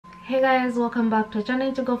Hey guys, welcome back to the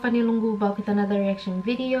channel. To go Fanny Lungu back with another reaction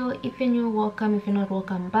video. If you're new, welcome. If you're not,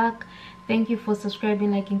 welcome back. Thank you for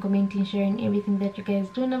subscribing, liking, commenting, sharing, everything that you guys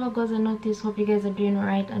do never goes unnoticed. Hope you guys are doing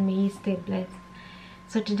alright and may you stay blessed.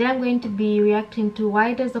 So today I'm going to be reacting to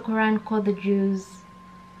why does the Quran call the Jews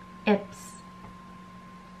Apes?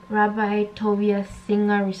 Rabbi Tovia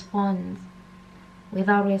singer responds.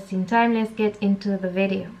 Without wasting time, let's get into the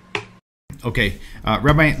video. Okay,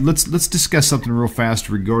 Rabbi, let's discuss something real fast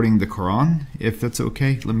regarding the Quran, if that's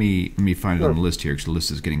okay. Let me find it on the list here because the list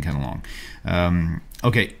is getting kind of long.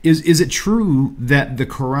 Okay, is it true that the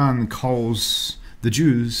Quran calls the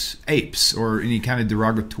Jews apes, or any kind of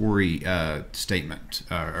derogatory statement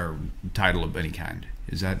or title of any kind?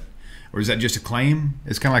 Is that, or is that just a claim?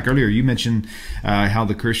 It's kind of like earlier you mentioned how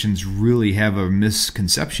the Christians really have a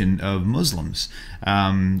misconception of Muslims.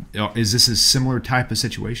 Is this a similar type of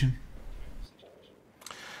situation?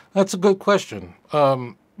 That's a good question.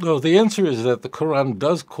 Well, the answer is that the Quran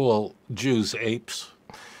does call Jews apes,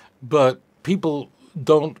 but people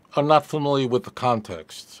are not familiar with the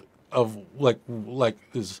context of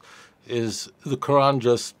is the Quran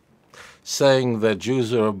just saying that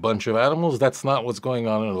Jews are a bunch of animals? That's not what's going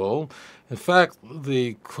on at all. In fact,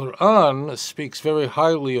 the Quran speaks very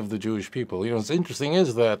highly of the Jewish people. You know, what's interesting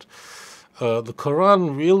is that the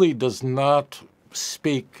Quran really does not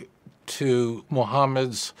speak to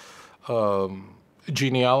Muhammad's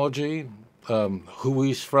genealogy, who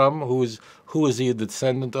he's from, who is he a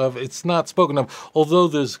descendant of. It's not spoken of, although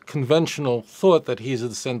there's conventional thought that he's a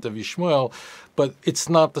descendant of Ishmael, but it's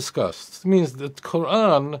not discussed. It means that the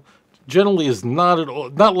Quran generally is not at all,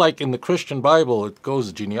 not like in the Christian Bible, it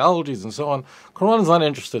goes genealogies and so on. Quran is not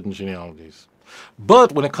interested in genealogies.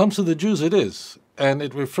 But when it comes to the Jews, it is. And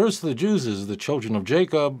it refers to the Jews as the children of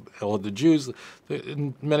Jacob, or the Jews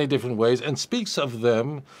in many different ways, and speaks of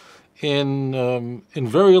them in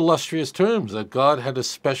very illustrious terms, that God had a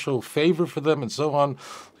special favor for them and so on.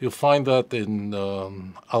 You'll find that in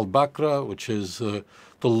Al-Baqarah, which is the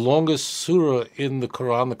longest surah in the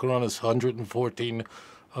Quran. The Quran is 114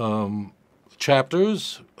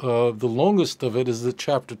 chapters. The longest of it is the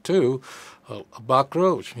chapter 2,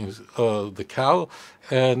 Baqarah, which means the cow,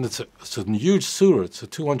 and it's a huge surah. It's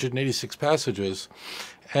 286 passages,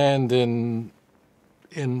 and in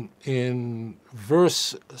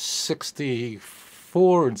verse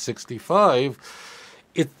 64 and 65,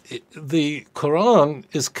 the Quran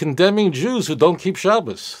is condemning Jews who don't keep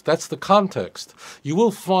Shabbos. That's the context. You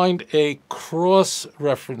will find a cross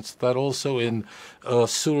reference that also in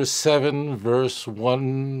Surah 7, verse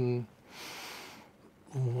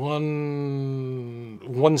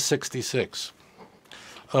 166.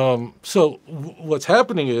 So what's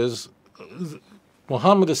happening is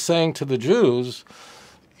Muhammad is saying to the Jews,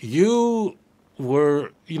 you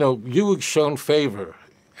were shown favor,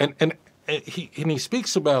 and he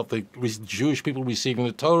speaks about the Jewish people receiving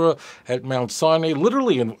the Torah at Mount Sinai,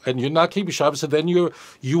 literally, and you're not keeping Shabbos, so then you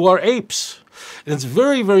are apes. And it's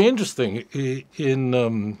very, very interesting.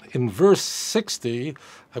 In verse 60,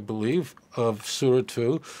 I believe, of Surah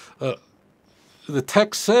 2, the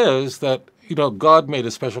text says that God made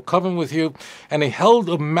a special covenant with you, and he held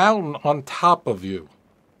a mountain on top of you.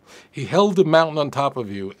 He held a mountain on top of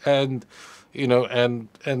you, and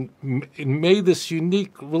made this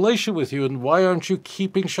unique relation with you. And why aren't you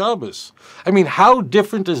keeping Shabbos? I mean, how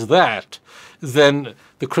different is that than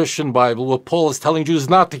the Christian Bible, where Paul is telling Jews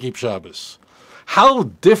not to keep Shabbos? How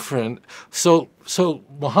different? So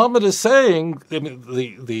Muhammad is saying, I mean,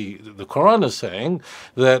 the Quran is saying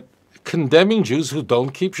that condemning Jews who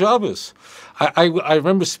don't keep Shabbos. I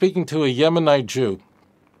remember speaking to a Yemenite Jew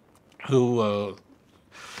who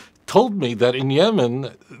told me that in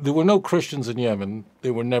Yemen, there were no Christians in Yemen.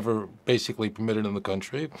 They were never basically permitted in the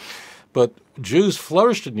country. But Jews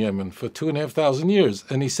flourished in Yemen for 2,500 years.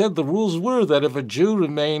 And he said the rules were that if a Jew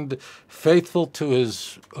remained faithful to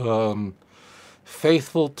his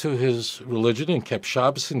religion and kept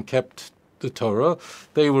Shabbos and kept the Torah,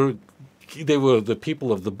 they were the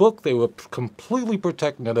people of the book. They were completely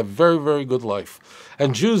protected and had a very, very good life.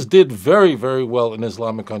 And Jews did very, very well in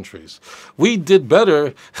Islamic countries. We did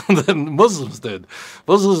better than Muslims did.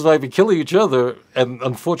 Muslims might be killing each other, and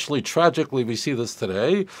unfortunately, tragically, we see this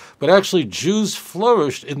today. But actually, Jews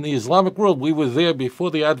flourished in the Islamic world. We were there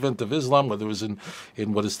before the advent of Islam, whether it was in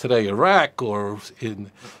what is today Iraq or in,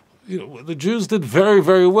 the Jews did very,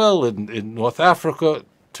 very well in North Africa.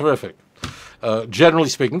 Terrific. Generally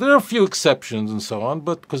speaking, there are a few exceptions and so on,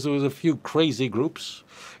 but because there was a few crazy groups,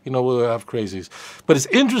 we have crazies. But it's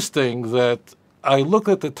interesting that I look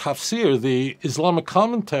at the tafsir, the Islamic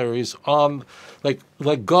commentaries on,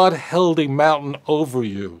 like God held a mountain over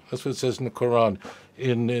you. That's what it says in the Quran.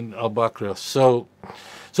 in al-Bakra. So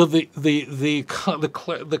the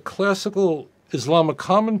classical Islamic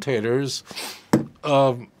commentators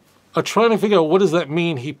are trying to figure out, what does that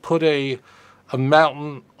mean? He put a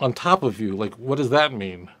mountain on top of you. Like, what does that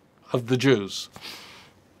mean of the Jews?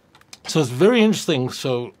 So it's very interesting.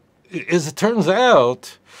 So as it turns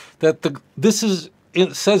out that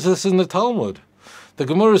it says this in the Talmud. The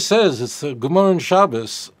Gemara says, it's the Gemara in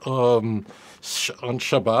Shabbos, on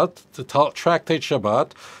Shabbat, the tractate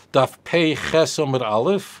Shabbat, Daf Pei Ches Omid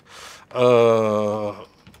Aleph,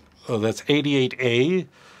 that's 88a.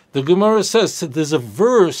 The Gemara says, so there's a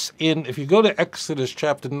verse if you go to Exodus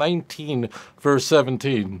chapter 19, verse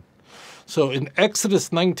 17. So in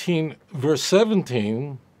Exodus 19, verse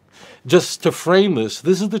 17, just to frame this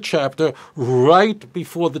is the chapter right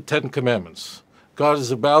before the Ten Commandments. God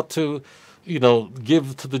is about to,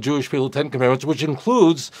 give to the Jewish people the Ten Commandments, which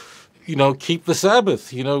includes, keep the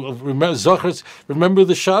Sabbath, remember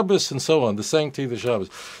the Shabbos, and so on, the sanctity of the Shabbos.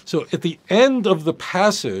 So at the end of the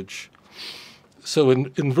passage, so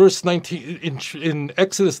in verse 19, in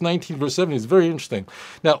Exodus 19, verse 7, it's very interesting.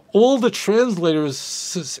 Now, all the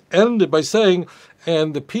translators ended by saying,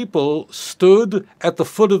 and the people stood at the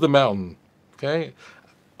foot of the mountain. Okay?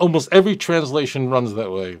 Almost every translation runs that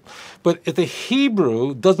way. But the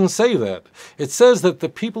Hebrew doesn't say that. It says that the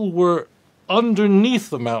people were underneath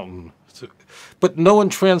the mountain. But no one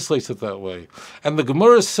translates it that way. And the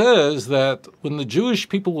Gemara says that when the Jewish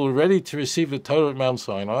people were ready to receive the Torah at Mount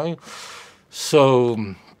Sinai,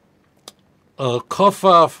 so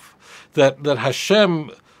Kofaf, that Hashem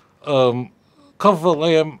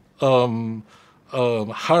Kofaleim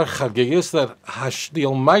Har Chagigis, that the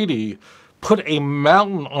Almighty put a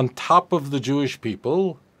mountain on top of the Jewish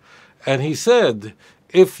people, and He said,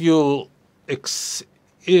 if you be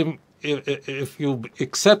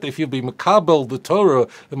Makabel the Torah,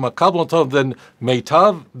 then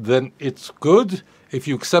Meitav, then it's good. If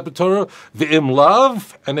you accept the Torah, v'im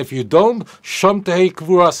lav, and if you don't, sham tehei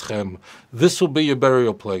kvuraschem. This will be your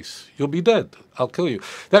burial place. You'll be dead. I'll kill you.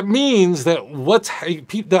 That means that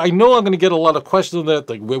I know I'm going to get a lot of questions on that,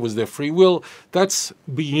 like where was their free will? That's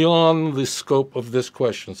beyond the scope of this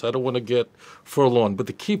question, so I don't want to get forlorn. But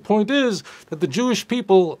the key point is that the Jewish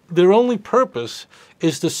people, their only purpose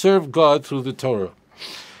is to serve God through the Torah.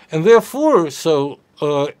 And therefore, in the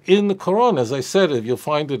Quran, as I said, if you'll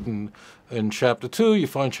find it in chapter 2, you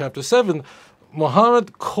find chapter 7,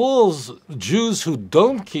 Muhammad calls Jews who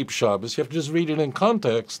don't keep Shabbos, you have to just read it in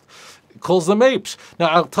context, calls them apes. Now,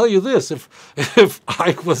 I'll tell you this, when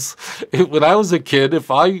I was a kid, if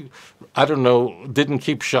I don't know, didn't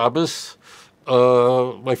keep Shabbos,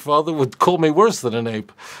 my father would call me worse than an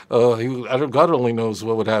ape. God only knows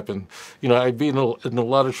what would happen. I'd be in a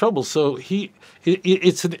lot of trouble. So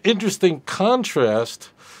it's an interesting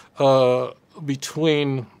contrast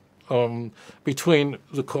between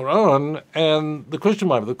the Quran and the Christian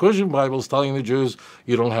Bible. The Christian Bible is telling the Jews,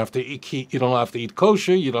 you don't have to eat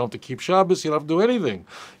kosher, you don't have to keep Shabbos, you don't have to do anything.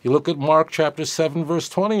 You look at Mark chapter 7, verse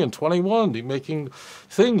 20 and 21, the making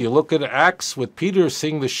thing. You look at Acts with Peter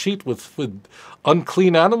seeing the sheet with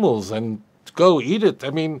unclean animals and go eat it. I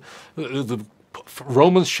mean, the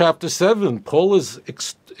Romans chapter 7, Paul is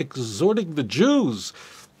exhorting the Jews,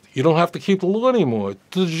 you don't have to keep the law anymore.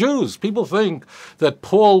 To the Jews, people think that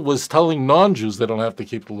Paul was telling non-Jews they don't have to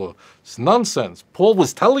keep the law. It's nonsense. Paul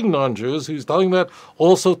was telling non-Jews, he was telling that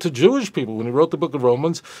also to Jewish people. When he wrote the book of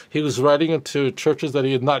Romans, he was writing it to churches that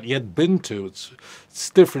he had not yet been to. It's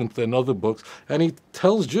different than other books. And he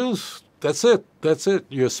tells Jews, that's it.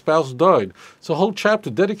 Your spouse died. It's a whole chapter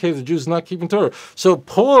dedicated to Jews not keeping Torah. So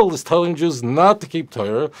Paul is telling Jews not to keep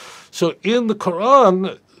Torah. So in the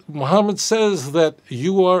Quran, Muhammad says that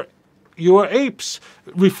you are apes,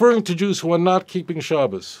 referring to Jews who are not keeping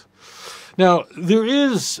Shabbos. Now, there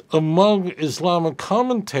is among Islamic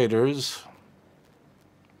commentators,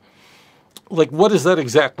 like, what does that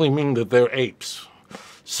exactly mean that they're apes?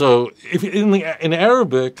 So, if in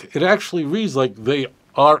Arabic, it actually reads like they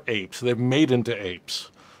are apes. They're made into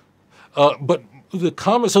apes. But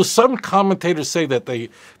so some commentators say that they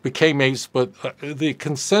became apes, but the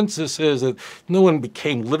consensus is that no one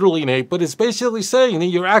became literally an ape. But it's basically saying that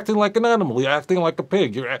you're acting like an animal, you're acting like a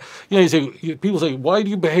pig. People say, why do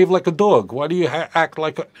you behave like a dog? Why do you act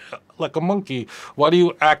like a monkey? Why do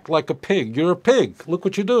you act like a pig? You're a pig. Look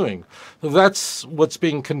what you're doing. So that's what's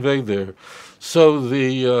being conveyed there. So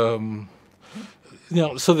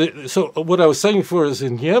so what I was saying before is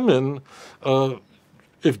in Yemen.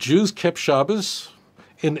 If Jews kept Shabbos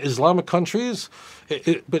in Islamic countries,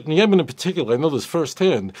 but in Yemen in particular, I know this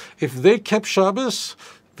firsthand, if they kept Shabbos,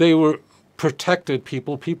 they were protected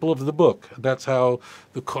people, people of the book. That's how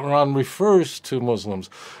the Quran refers to Muslims.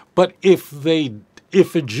 But if a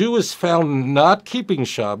Jew is found not keeping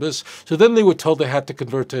Shabbos, so then they were told they had to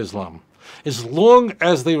convert to Islam. As long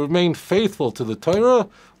as they remain faithful to the Torah,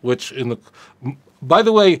 which by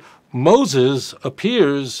the way, Moses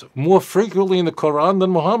appears more frequently in the Quran than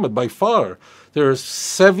Muhammad by far. There are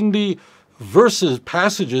 70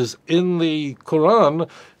 passages in the Quran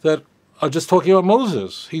that are just talking about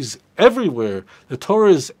Moses. He's everywhere. The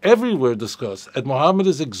Torah is everywhere discussed. And Muhammad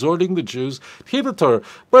is exhorting the Jews to keep the Torah.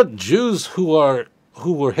 But Jews who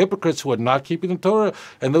were hypocrites, who are not keeping the Torah,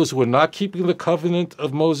 and those who were not keeping the covenant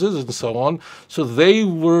of Moses and so on, so they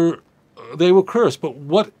were cursed. But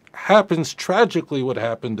what happened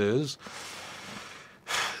is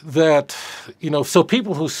that, so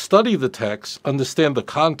people who study the text understand the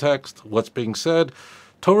context, what's being said.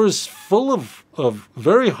 Torah is full of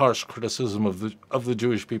very harsh criticism of the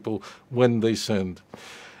Jewish people when they sinned.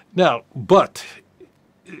 Now, but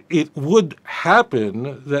it would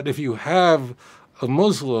happen that if you have a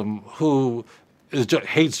Muslim who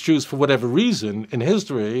hates Jews for whatever reason in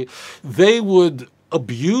history, they would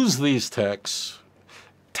abuse these texts,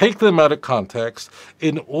 take them out of context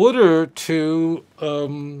in order to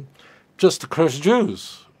just to curse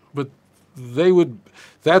Jews. But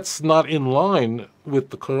that's not in line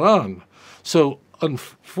with the Quran. So,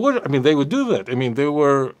 unfortunately, they would do that. There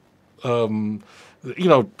were,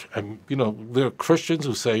 there are Christians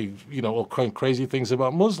who say, all kind of crazy things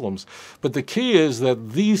about Muslims. But the key is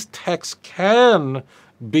that these texts can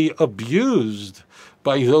be abused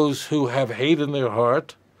by those who have hate in their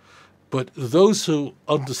heart. But those who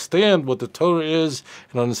understand what the Torah is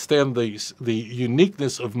and understand the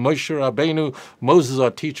uniqueness of Moshe Rabbeinu, Moses,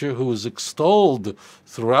 our teacher, who is extolled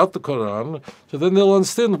throughout the Quran, so then they'll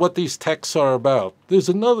understand what these texts are about. There's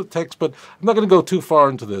another text, but I'm not going to go too far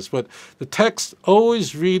into this, but the text,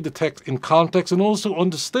 always read the text in context and also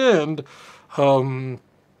understand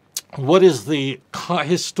what is the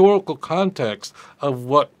historical context of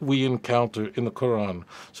what we encounter in the Quran.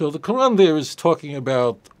 So the Quran there is talking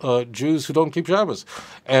about Jews who don't keep Shabbos,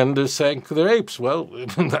 and they're saying they're apes. Well,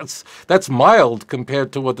 that's mild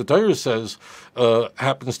compared to what the Torah says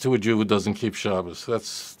happens to a Jew who doesn't keep Shabbos.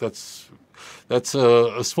 That's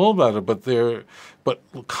a small matter, but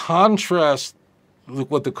contrast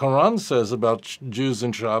what the Quran says about Jews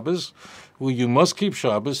and Shabbos, well, you must keep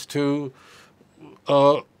Shabbos, to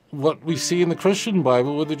what we see in the Christian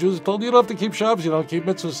Bible, where the Jews are told, you don't have to keep Shabbos, you don't keep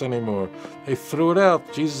mitzvahs anymore. They threw it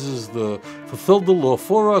out. Jesus fulfilled the law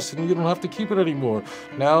for us, and you don't have to keep it anymore.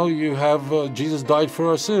 Now you have Jesus died for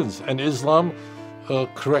our sins, and Islam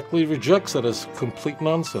correctly rejects that as complete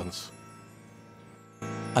nonsense.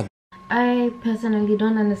 I personally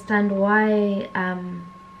don't understand why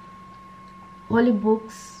holy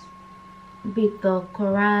books, be it the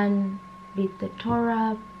Quran, be it the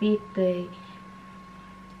Torah, be it the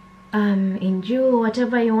Injil,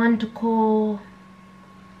 whatever you want to call,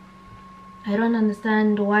 I don't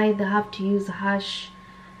understand why they have to use harsh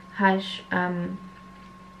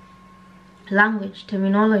language,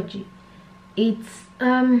 terminology. It's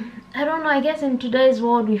I don't know, I guess in today's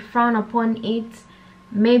world we frown upon it.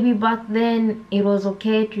 Maybe back then it was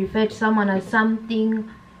okay to refer to someone as something.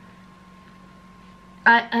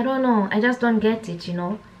 I don't know, I just don't get it,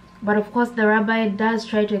 But of course the rabbi does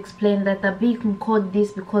try to explain that they're being called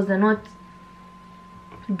this because they're not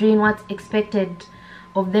doing what's expected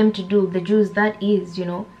of them to do, the Jews, that is,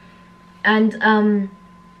 And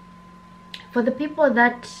for the people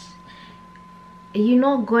that,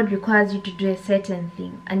 God requires you to do a certain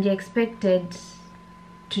thing and you're expected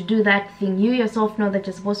to do that thing, you yourself know that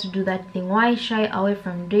you're supposed to do that thing, why shy away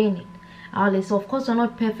from doing it? So of course we're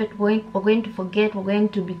not perfect, we're going to forget, we're going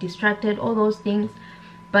to be distracted, all those things.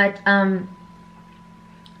 But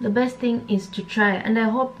the best thing is to try, and I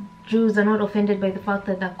hope Jews are not offended by the fact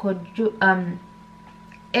that they're called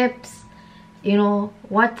Apes.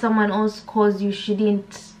 What someone else calls you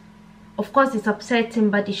shouldn't, of course it's upsetting,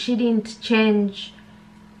 but it shouldn't change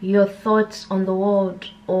your thoughts on the world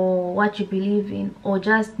or what you believe in, or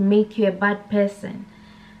just make you a bad person.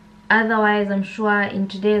 Otherwise, I'm sure in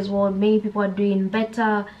today's world many people are doing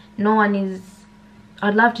better. No one is,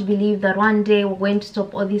 I'd love to believe that one day we're going to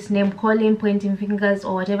stop all this name calling, pointing fingers,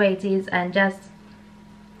 or whatever it is, and just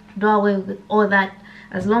do away with all that.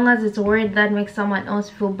 As long as it's a word that makes someone else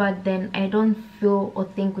feel bad, then I don't feel or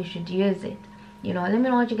think we should use it. Let me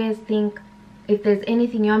know what you guys think. If there's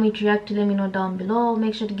anything you want me to react to, let me know down below.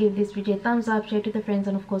 Make sure to give this video a thumbs up, share it with your friends,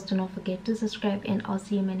 and of course do not forget to subscribe, and I'll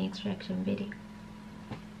see you in my next reaction video.